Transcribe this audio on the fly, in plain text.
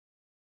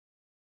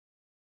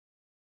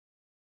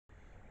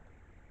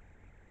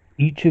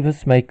Each of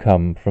us may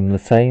come from the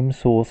same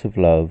source of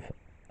love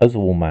as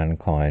all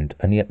mankind,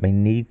 and yet may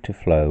need to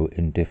flow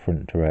in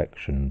different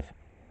directions,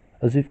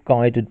 as if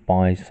guided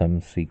by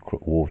some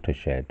secret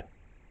watershed.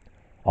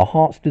 Our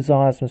heart's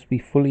desires must be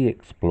fully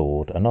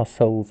explored, and our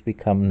souls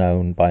become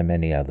known by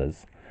many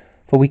others,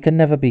 for we can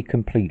never be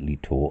completely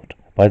taught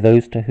by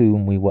those to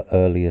whom we were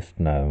earliest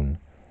known.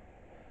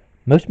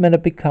 Most men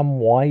have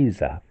become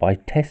wiser by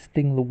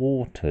testing the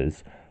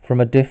waters from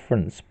a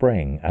different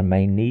spring, and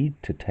may need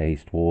to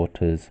taste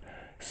waters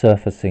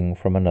surfacing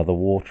from another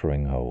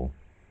watering hole.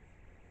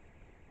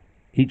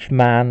 Each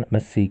man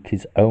must seek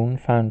his own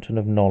fountain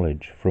of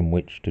knowledge from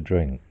which to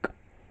drink,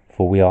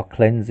 for we are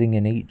cleansing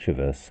in each of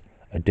us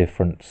a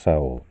different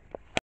soul.